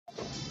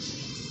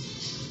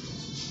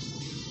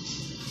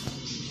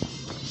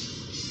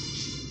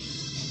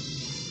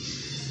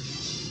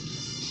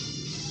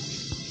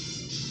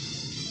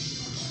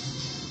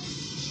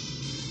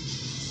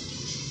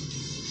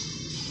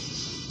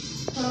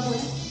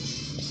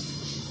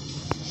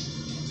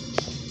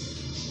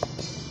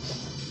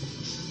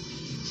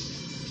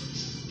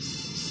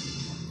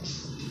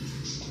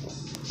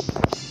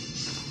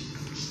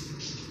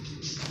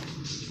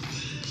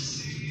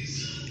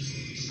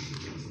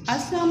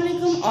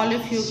all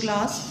of you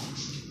class.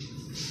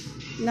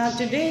 Now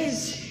today is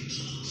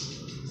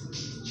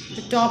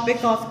the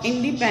topic of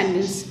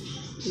Independence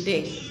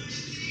Day.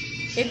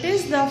 It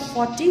is the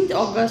 14th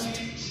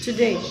August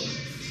today.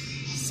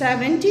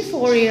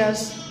 74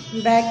 years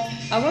back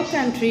our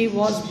country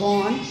was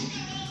born.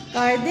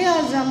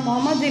 Quaid-e-Azam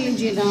Muhammad Ali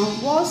Jinnah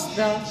was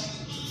the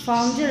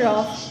founder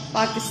of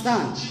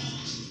Pakistan.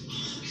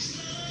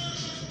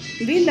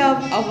 We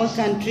love our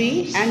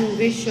country and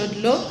we should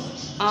look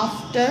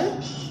after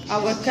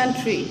our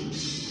country.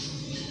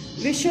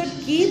 We should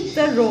keep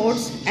the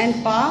roads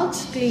and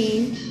parks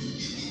clean.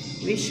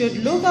 We should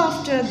look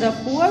after the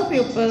poor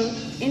people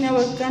in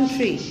our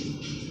country.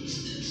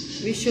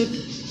 We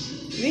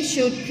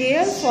should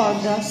care for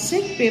the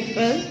sick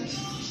people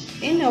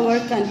in our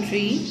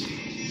country.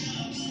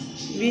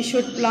 We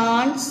should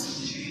plant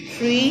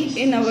trees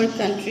in our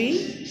country.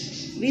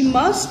 We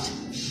must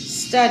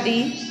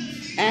study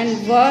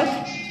and work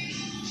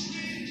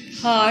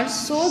hard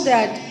so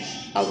that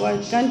our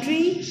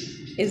country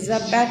is a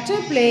better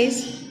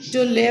place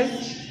to live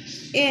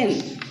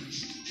in.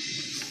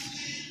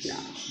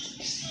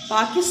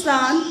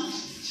 Pakistan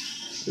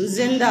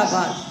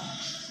Zindabad.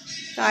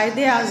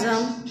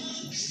 Quaid-e-Azam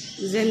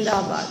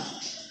Zindabad.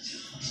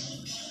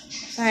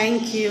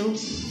 Thank you.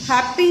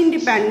 Happy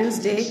Independence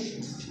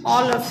Day,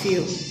 all of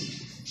you.